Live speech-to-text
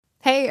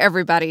Hey,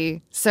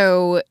 everybody.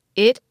 So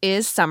it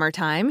is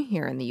summertime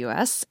here in the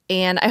U.S.,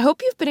 and I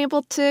hope you've been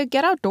able to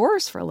get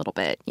outdoors for a little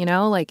bit,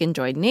 like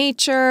enjoy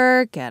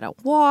nature, get a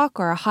walk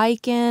or a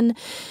hike in.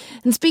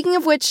 And speaking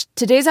of which,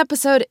 today's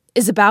episode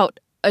is about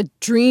a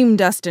dream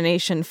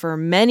destination for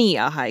many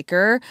a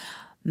hiker,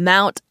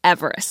 Mount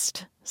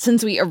Everest.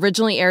 Since we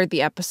originally aired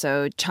the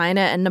episode,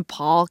 China and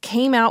Nepal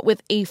came out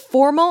with a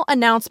formal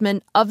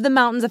announcement of the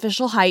mountain's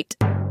official height,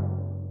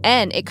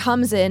 and it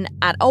comes in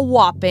at a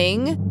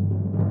whopping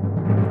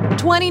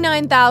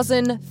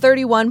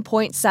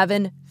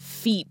 29,031.7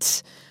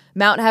 feet.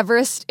 Mount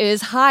Everest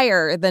is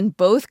higher than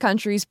both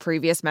countries'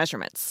 previous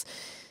measurements.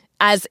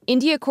 As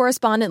India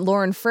correspondent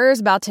Lauren Freyer is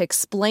about to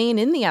explain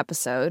in the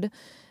episode,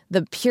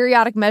 the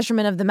periodic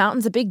measurement of the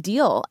mountain's a big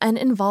deal and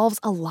involves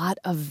a lot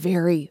of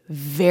very,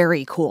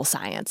 very cool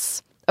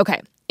science.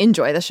 Okay,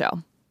 enjoy the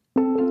show.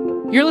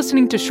 You're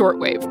listening to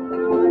Shortwave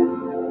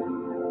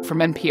from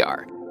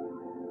NPR.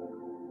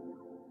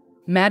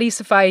 Maddie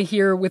Sofia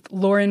here with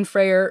Lauren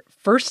Freyer.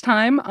 First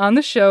time on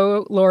the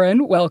show.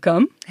 Lauren,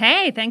 welcome.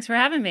 Hey, thanks for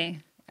having me.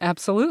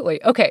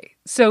 Absolutely. Okay,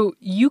 so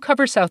you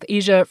cover South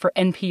Asia for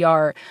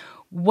NPR.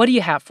 What do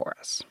you have for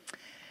us?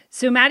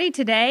 So, Maddie,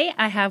 today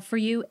I have for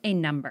you a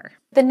number.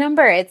 The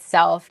number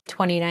itself,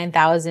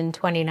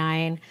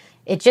 29,029,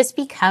 it just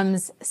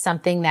becomes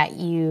something that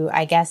you,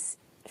 I guess,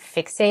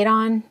 fixate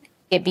on.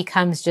 It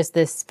becomes just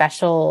this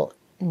special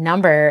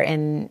number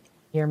in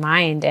your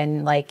mind,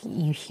 and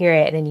you hear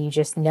it and you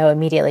just know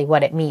immediately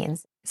what it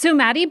means. So,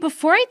 Maddie,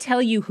 before I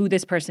tell you who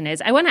this person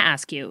is, I want to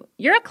ask you,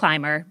 you're a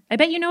climber. I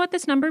bet you know what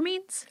this number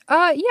means?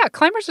 Yeah,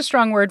 climber's a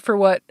strong word for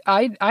what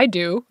I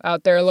do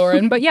out there,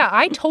 Lauren. But yeah,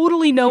 I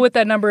totally know what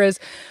that number is.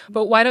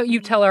 But why don't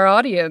you tell our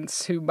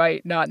audience who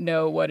might not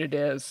know what it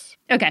is?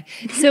 Okay,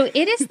 so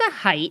it is the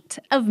height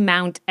of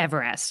Mount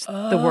Everest,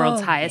 the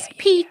world's highest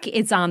peak.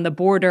 It's on the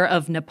border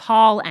of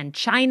Nepal and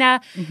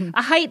China,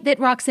 a height that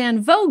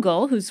Roxanne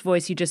Vogel, whose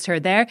voice you just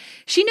heard there,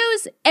 she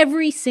knows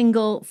every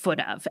single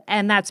foot of.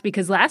 And that's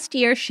because last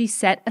year she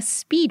set a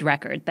speed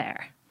record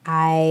there.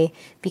 I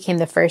became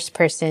the first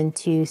person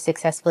to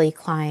successfully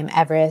climb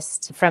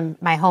Everest from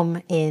my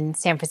home in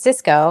San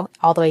Francisco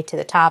all the way to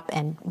the top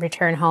and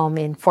return home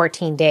in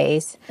 14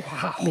 days.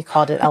 Wow. We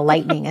called it a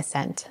lightning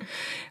ascent.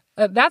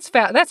 That's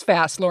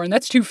fast, Lauren.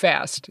 That's too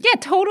fast. Yeah,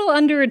 total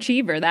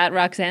underachiever, that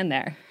Roxanne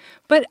there.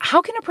 But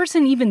how can a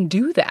person even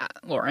do that,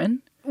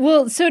 Lauren?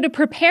 Well, so to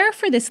prepare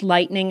for this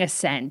lightning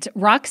ascent,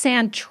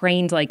 Roxanne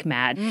trained like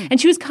mad, and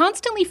she was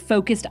constantly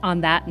focused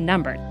on that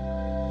number.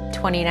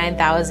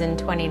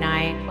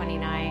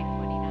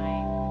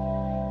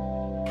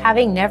 29,029.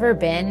 Having never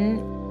been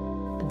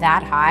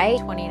that high,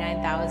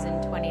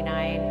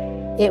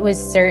 29,029, it was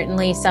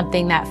certainly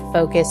something that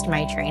focused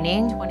my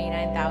training.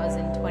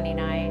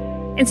 29,029.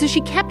 And so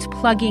she kept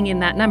plugging in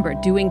that number,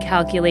 doing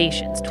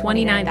calculations,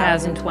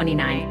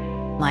 29,029.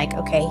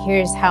 Okay,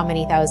 here's how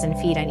many thousand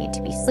feet I need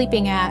to be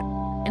sleeping at.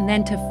 And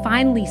then to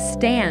finally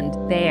stand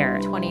there,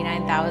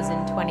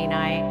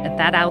 29,029. at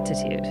that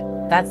altitude.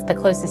 That's the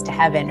closest to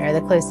heaven or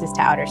the closest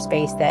to outer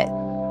space that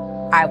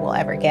I will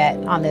ever get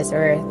on this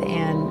earth.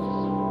 And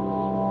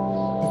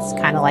it's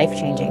kind of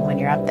life-changing when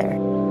you're up there.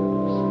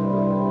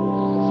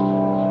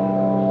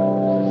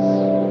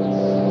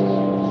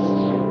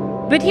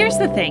 But here's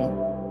the thing.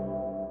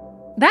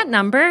 That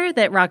number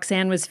that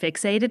Roxanne was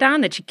fixated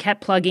on, that she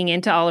kept plugging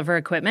into all of her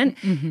equipment,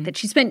 that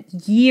she spent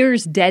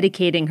years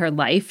dedicating her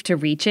life to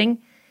reaching,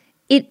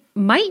 it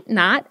might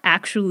not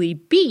actually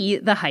be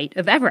the height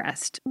of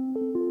Everest.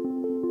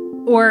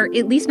 Or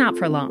at least not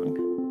for long.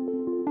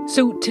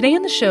 So today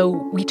on the show,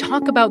 we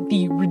talk about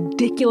the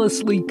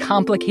ridiculously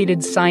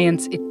complicated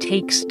science it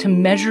takes to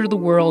measure the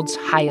world's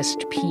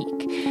highest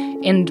peak,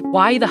 and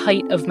why the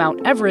height of Mount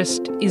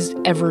Everest is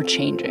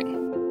ever-changing.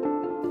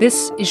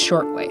 This is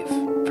Shortwave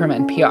from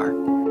NPR.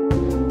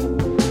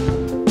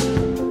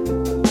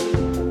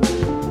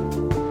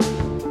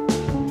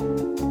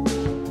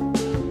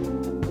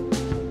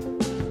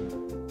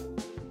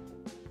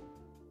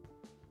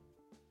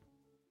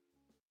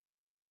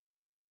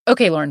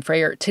 Okay, Lauren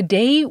Freyer,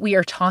 today we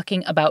are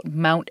talking about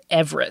Mount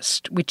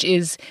Everest, which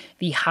is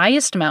the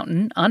highest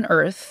mountain on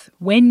Earth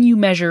when you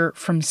measure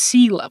from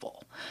sea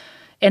level.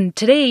 And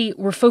today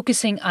we're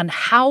focusing on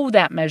how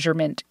that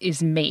measurement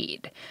is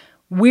made.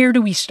 Where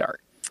do we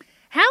start?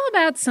 How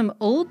about some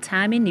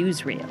old-timey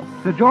newsreel?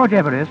 Sir George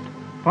Everest,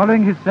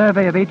 following his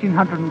survey of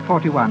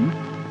 1841,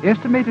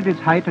 estimated its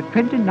height at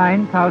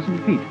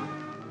 29,000 feet.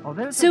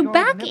 So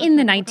back in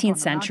the 19th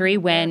century,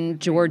 when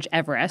George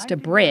Everest, a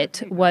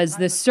Brit, was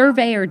the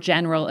Surveyor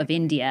General of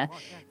India,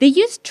 they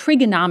used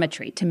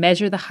trigonometry to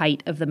measure the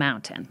height of the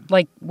mountain.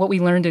 Like what we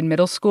learned in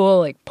middle school,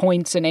 like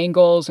points and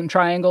angles and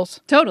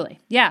triangles? Totally,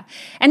 yeah.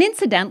 And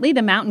incidentally,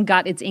 the mountain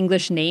got its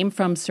English name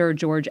from Sir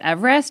George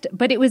Everest,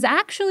 but it was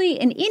actually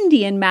an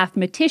Indian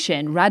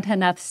mathematician,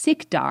 Radhanath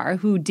Sikdar,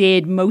 who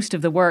did most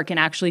of the work and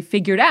actually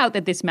figured out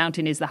that this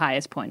mountain is the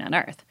highest point on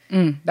Earth.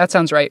 That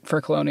sounds right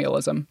for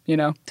colonialism, you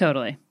know?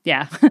 Totally,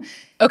 yeah.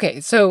 Okay,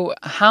 so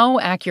how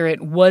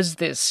accurate was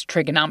this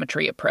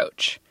trigonometry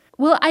approach?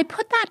 Well, I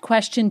put that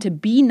question to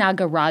B.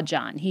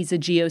 Nagarajan. He's a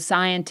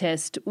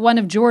geoscientist, one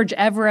of George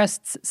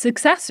Everest's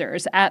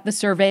successors at the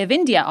Survey of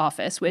India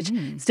office, which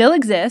still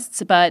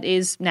exists but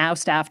is now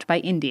staffed by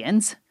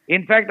Indians.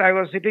 In fact, I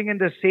was sitting in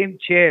the same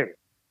chair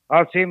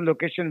or same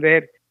location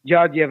where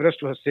George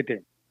Everest was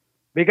sitting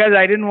because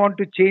I didn't want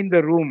to change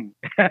the room.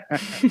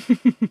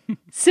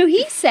 So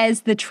he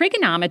says the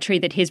trigonometry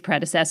that his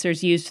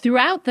predecessors used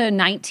throughout the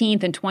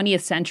 19th and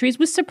 20th centuries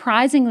was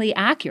surprisingly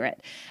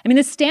accurate. I mean,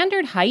 the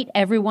standard height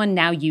everyone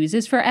now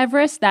uses for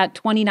Everest, that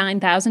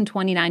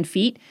 29,029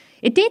 feet,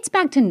 it dates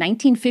back to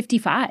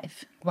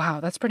 1955. Wow,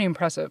 that's pretty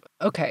impressive.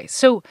 Okay,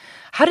 so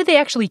how did they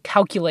actually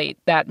calculate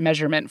that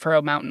measurement for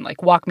a mountain?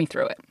 Like, walk me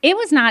through it. It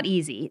was not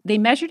easy. They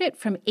measured it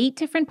from 8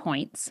 different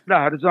points. The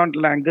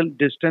horizontal angle,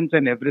 distance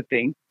and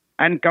everything,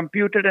 and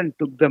computed and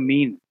took the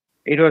mean.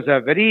 It was a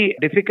very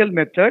difficult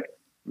method,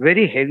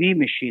 very heavy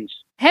machines.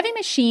 Heavy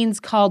machines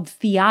called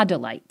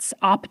theodolites,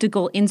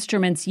 optical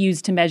instruments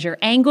used to measure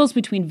angles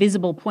between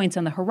visible points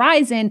on the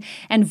horizon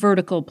and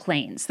vertical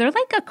planes. They're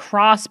like a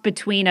cross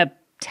between a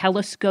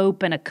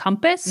telescope and a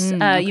compass.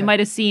 Okay. You might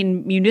have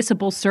seen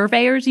municipal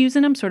surveyors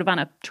using them sort of on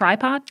a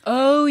tripod.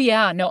 Oh,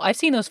 yeah. No, I've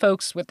seen those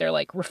folks with their,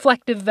 like,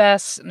 reflective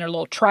vests and their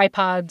little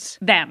tripods.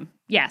 Them,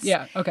 yes.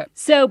 Yeah, okay.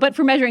 So, but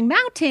for measuring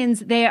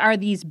mountains, they are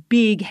these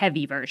big,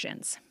 heavy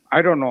versions.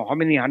 I don't know how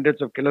many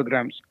hundreds of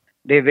kilograms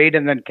they weighed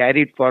and then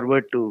carried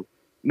forward to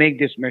make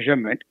this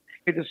measurement.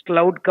 It is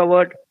cloud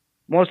covered.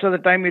 Most of the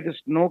time it is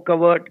snow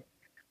covered.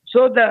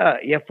 So the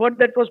effort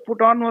that was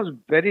put on was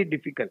very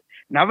difficult.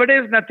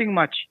 Nowadays, nothing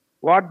much.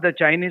 What the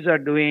Chinese are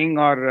doing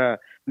or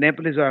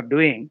Nepalese are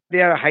doing, they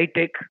are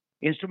high-tech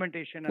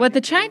instrumentation. What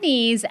the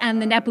Chinese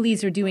and the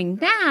Nepalese are doing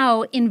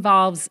now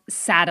involves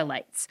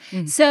satellites.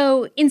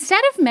 So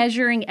instead of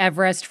measuring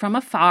Everest from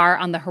afar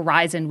on the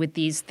horizon with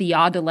these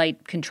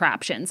theodolite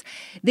contraptions,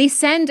 they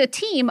send a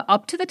team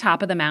up to the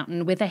top of the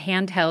mountain with a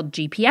handheld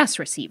GPS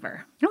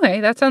receiver. Okay,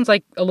 that sounds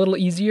like a little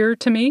easier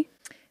to me.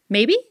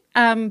 Maybe,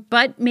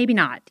 but maybe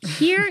not.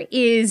 Here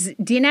is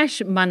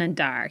Dinesh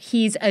Manandar.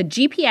 He's a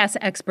GPS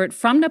expert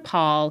from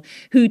Nepal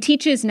who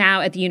teaches now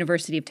at the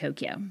University of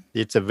Tokyo.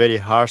 It's a very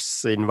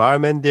harsh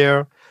environment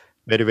there,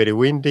 very, very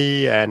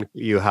windy, and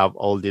you have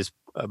all these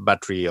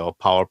battery or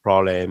power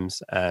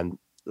problems. And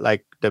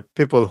like the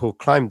people who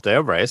climb the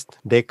Everest,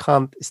 they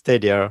can't stay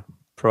there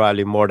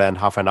probably more than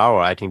half an hour.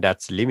 I think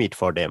that's the limit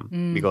for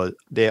them because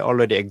they're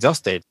already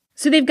exhausted.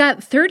 So they've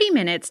got 30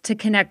 minutes to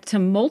connect to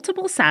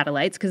multiple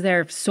satellites because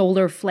there are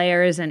solar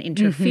flares and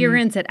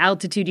interference at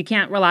altitude. You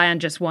can't rely on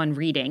just one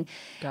reading.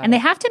 And they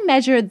have to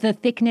measure the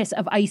thickness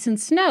of ice and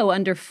snow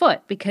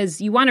underfoot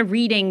because you want a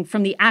reading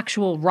from the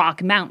actual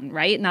rock mountain,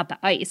 right? Not the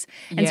ice.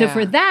 And so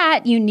for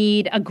that, you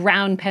need a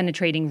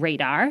ground-penetrating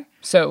radar.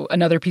 So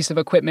another piece of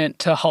equipment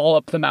to haul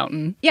up the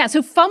mountain. Yeah,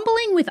 so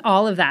fumbling with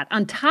all of that.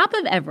 On top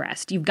of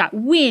Everest, you've got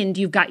wind,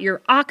 you've got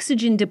your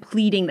oxygen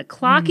depleting, the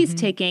clock is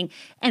ticking,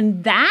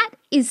 and that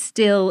is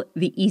still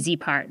the easy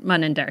part,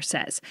 Manandar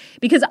says.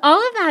 Because all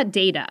of that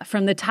data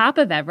from the top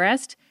of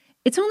Everest,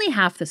 it's only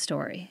half the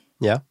story.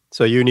 Yeah,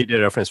 so you need a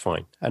reference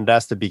point, and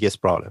that's the biggest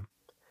problem.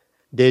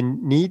 They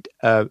need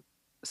a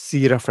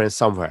sea reference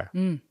somewhere,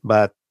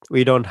 but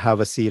we don't have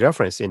a sea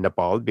reference in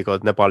Nepal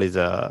because Nepal is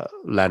a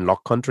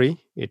landlocked country.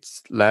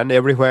 It's land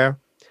everywhere.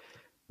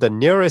 The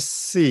nearest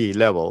sea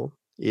level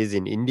is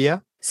in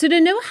India. So to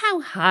know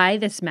how high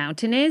this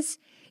mountain is,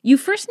 you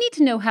first need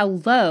to know how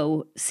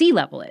low sea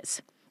level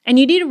is. And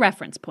you need a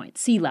reference point,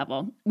 sea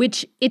level,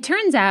 which it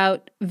turns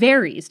out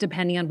varies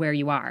depending on where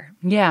you are.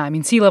 Yeah, I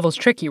mean, sea level's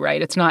tricky,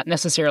 right? It's not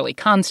necessarily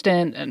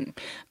constant, and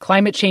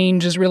climate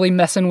change is really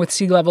messing with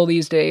sea level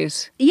these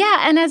days.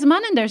 Yeah, and as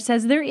Manandar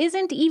says, there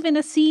isn't even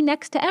a sea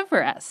next to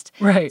Everest.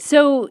 Right.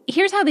 So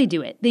here's how they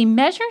do it. They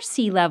measure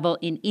sea level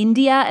in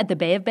India at the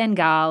Bay of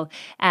Bengal,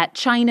 at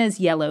China's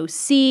Yellow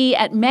Sea,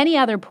 at many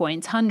other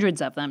points, hundreds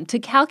of them, to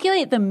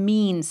calculate the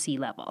mean sea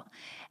level.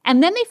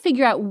 And then they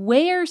figure out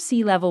where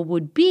sea level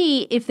would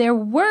be if there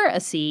were a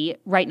sea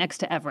right next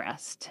to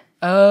Everest.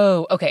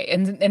 Oh, okay.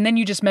 And then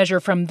you just measure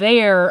from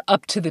there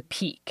up to the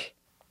peak.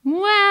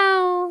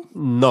 Well...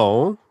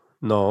 No.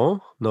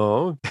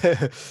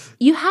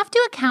 You have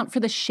to account for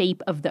the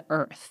shape of the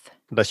Earth.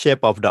 The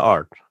shape of the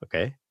Earth,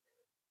 okay?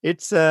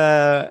 It's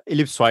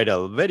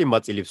ellipsoidal, very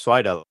much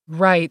ellipsoidal.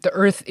 Right. The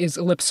Earth is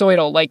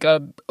ellipsoidal, like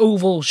a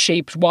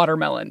oval-shaped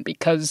watermelon.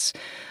 Because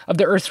of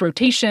the Earth's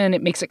rotation,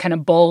 it makes it kind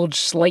of bulge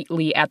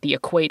slightly at the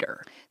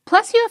equator.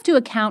 Plus, you have to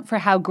account for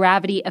how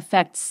gravity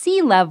affects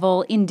sea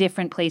level in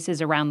different places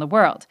around the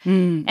world.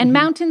 And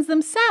mountains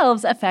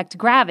themselves affect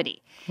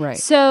gravity. Right.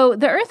 So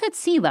the Earth at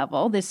sea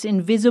level, this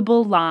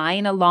invisible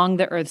line along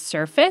the Earth's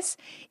surface,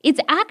 it's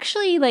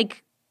actually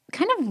like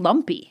kind of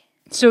lumpy.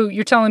 So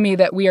you're telling me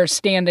that we are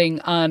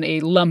standing on a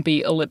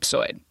lumpy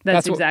ellipsoid.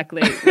 That's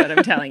exactly what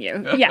I'm telling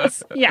you.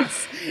 Yes.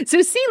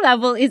 So sea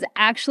level is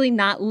actually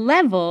not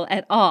level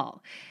at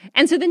all.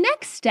 And so the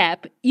next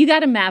step, you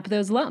got to map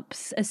those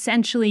lumps,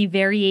 essentially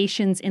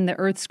variations in the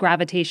Earth's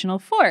gravitational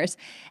force.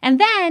 And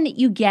then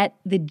you get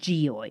the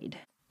geoid.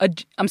 A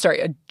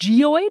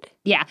geoid?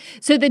 Yeah.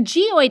 So the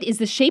geoid is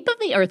the shape of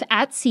the Earth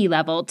at sea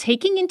level,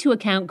 taking into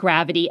account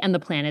gravity and the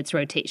planet's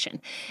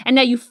rotation. And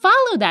now you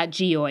follow that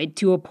geoid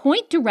to a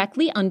point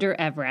directly under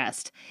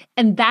Everest,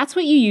 and that's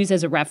what you use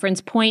as a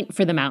reference point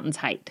for the mountain's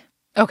height.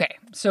 Okay,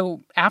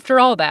 so after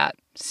all that,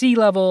 sea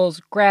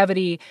levels,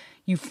 gravity,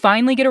 you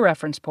finally get a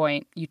reference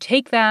point. You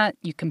take that,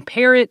 you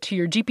compare it to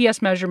your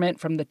GPS measurement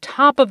from the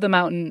top of the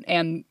mountain,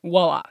 and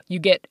voila, you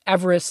get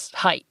Everest's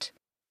height.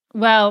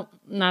 Well,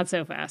 not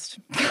so fast,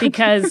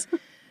 because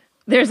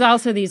there's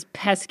also these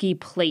pesky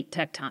plate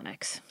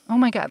tectonics. Oh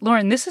my God,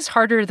 Lauren, this is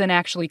harder than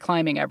actually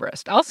climbing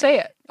Everest. I'll say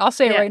it. I'll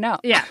say it right now.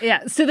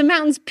 Yeah. So the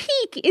mountain's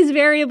peak is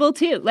variable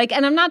too.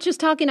 And I'm not just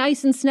talking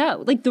ice and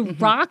snow. The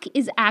rock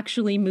is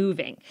actually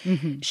moving.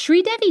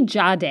 Sridevi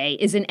Jade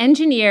is an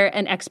engineer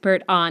and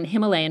expert on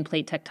Himalayan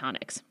plate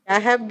tectonics. I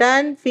have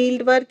done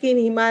field work in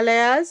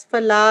Himalayas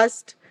for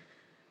last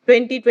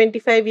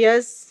 20-25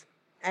 years.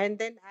 And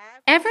then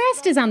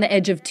Everest is on the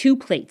edge of two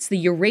plates, the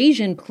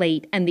Eurasian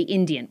plate and the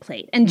Indian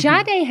plate. And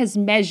Jade has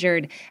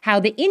measured how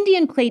the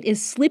Indian plate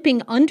is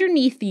slipping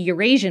underneath the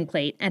Eurasian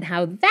plate and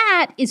how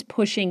that is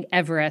pushing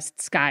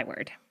Everest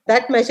skyward.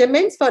 That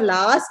measurements for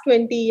last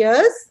 20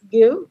 years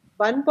give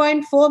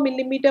 1.4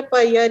 millimeter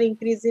per year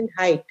increase in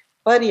height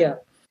per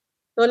year.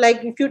 So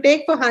if you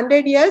take for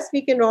 100 years,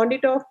 we can round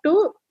it off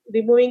to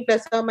removing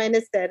plus or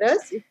minus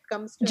errors. It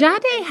comes to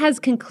Jade has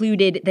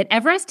concluded that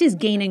Everest is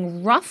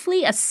gaining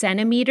roughly a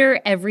centimeter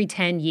every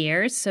 10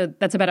 years. So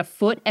that's about a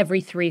foot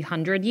every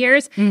 300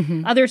 years.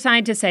 Other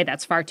scientists say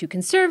that's far too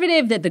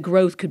conservative, that the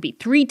growth could be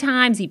 3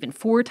 times, even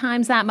 4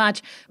 times that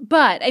much.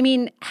 But,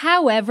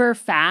 however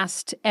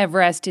fast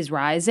Everest is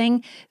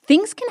rising,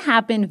 things can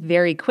happen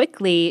very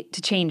quickly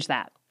to change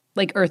that.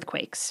 Like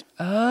earthquakes.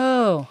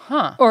 Oh,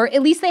 huh. Or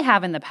at least they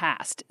have in the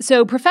past.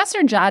 So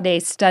Professor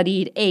Jade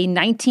studied a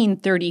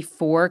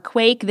 1934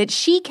 quake that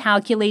she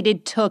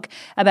calculated took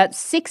about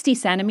 60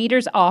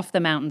 centimeters off the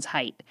mountain's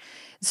height.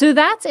 So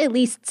that's at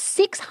least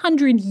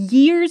 600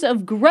 years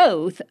of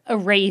growth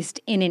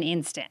erased in an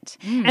instant.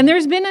 And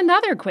there's been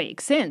another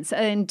quake since,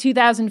 in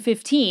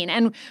 2015,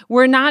 and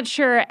we're not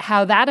sure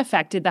how that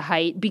affected the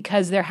height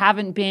because there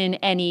haven't been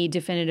any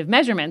definitive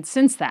measurements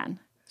since then.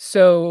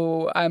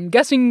 So I'm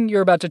guessing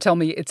you're about to tell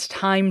me it's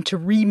time to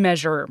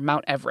remeasure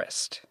Mount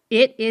Everest.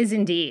 It is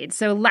indeed.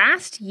 So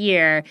last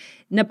year,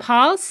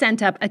 Nepal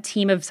sent up a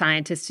team of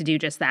scientists to do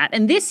just that.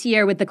 And this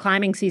year, with the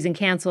climbing season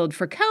canceled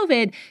for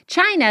COVID,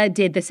 China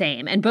did the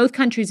same. And both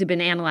countries have been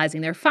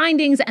analyzing their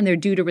findings, and they're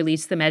due to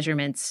release the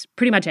measurements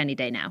pretty much any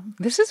day now.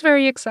 This is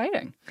very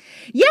exciting.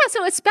 Yeah,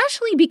 so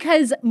especially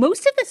because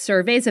most of the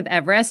surveys of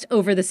Everest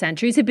over the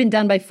centuries have been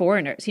done by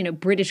foreigners,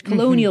 British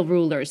colonial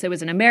rulers. There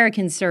was an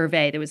American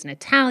survey. There was an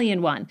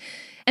Italian one.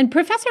 And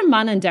Professor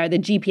Manandar, the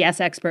GPS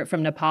expert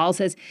from Nepal,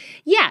 says,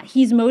 yeah,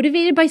 he's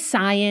motivated by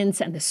science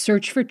and the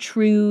search for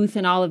truth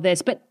and all of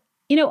this, but,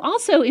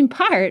 also in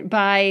part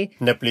by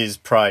Nepalese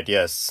pride,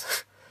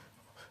 yes.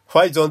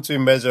 Why don't we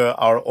measure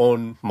our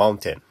own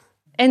mountain?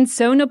 And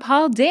so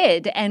Nepal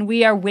did, and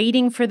we are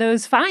waiting for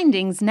those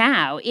findings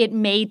now. It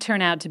may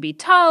turn out to be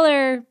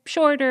taller,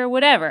 shorter,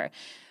 whatever.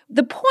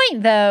 The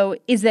point, though,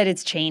 is that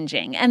it's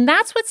changing, and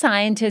that's what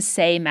scientists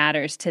say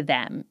matters to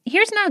them.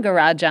 Here's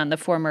Nagarajan, the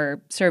former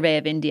Survey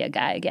of India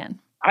guy again.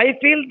 I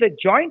feel the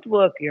joint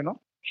work,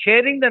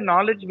 sharing the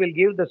knowledge will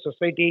give the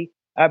society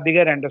a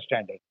bigger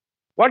understanding.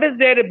 What is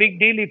there a big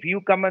deal if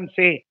you come and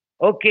say,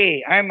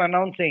 okay, I'm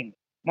announcing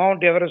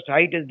Mount Everest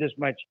height is this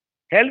much.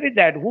 Hell with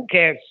that, who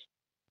cares?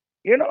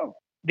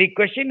 The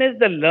question is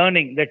the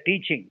learning, the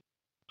teaching,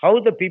 how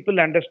the people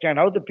understand,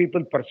 how the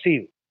people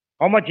perceive.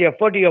 How much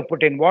effort you have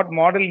put in, what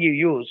model you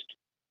used,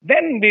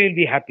 then we will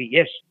be happy,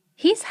 yes.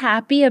 He's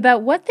happy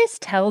about what this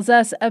tells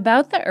us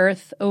about the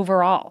Earth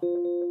overall.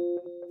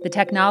 The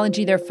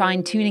technology they're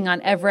fine-tuning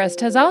on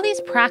Everest has all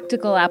these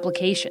practical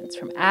applications,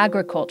 from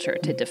agriculture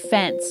to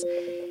defense.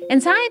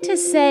 And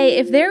scientists say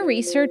if their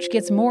research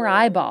gets more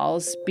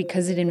eyeballs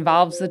because it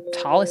involves the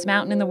tallest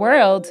mountain in the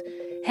world,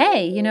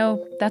 hey,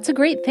 that's a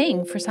great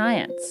thing for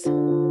science.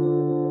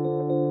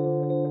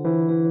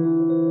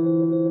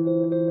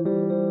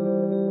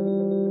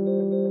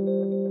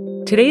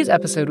 Today's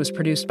episode was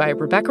produced by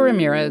Rebecca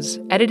Ramirez,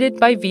 edited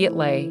by Viet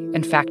Le,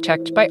 and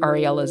fact-checked by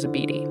Ariella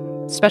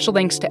Zabidi. Special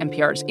thanks to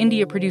NPR's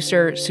India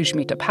producer,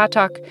 Sushmita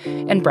Pathak,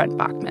 and Brent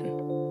Bachman.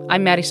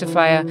 I'm Maddie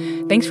Sofia.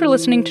 Thanks for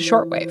listening to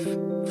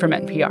Shortwave from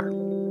NPR.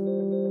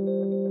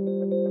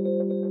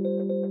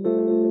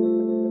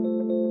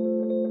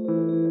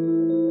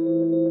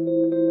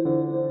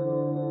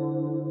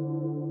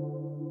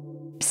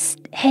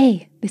 Psst,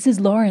 hey, this is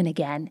Lauren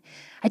again.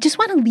 I just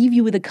want to leave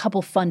you with a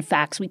couple fun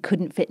facts we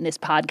couldn't fit in this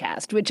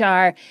podcast, which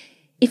are,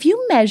 if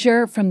you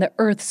measure from the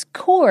Earth's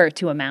core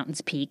to a mountain's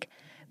peak,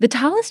 the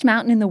tallest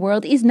mountain in the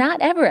world is not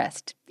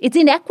Everest. It's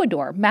in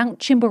Ecuador, Mount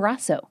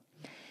Chimborazo.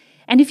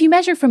 And if you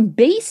measure from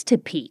base to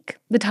peak,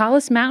 the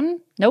tallest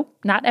mountain, nope,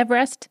 not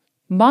Everest,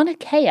 Mauna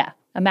Kea,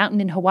 a mountain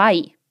in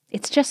Hawaii.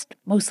 It's just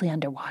mostly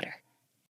underwater.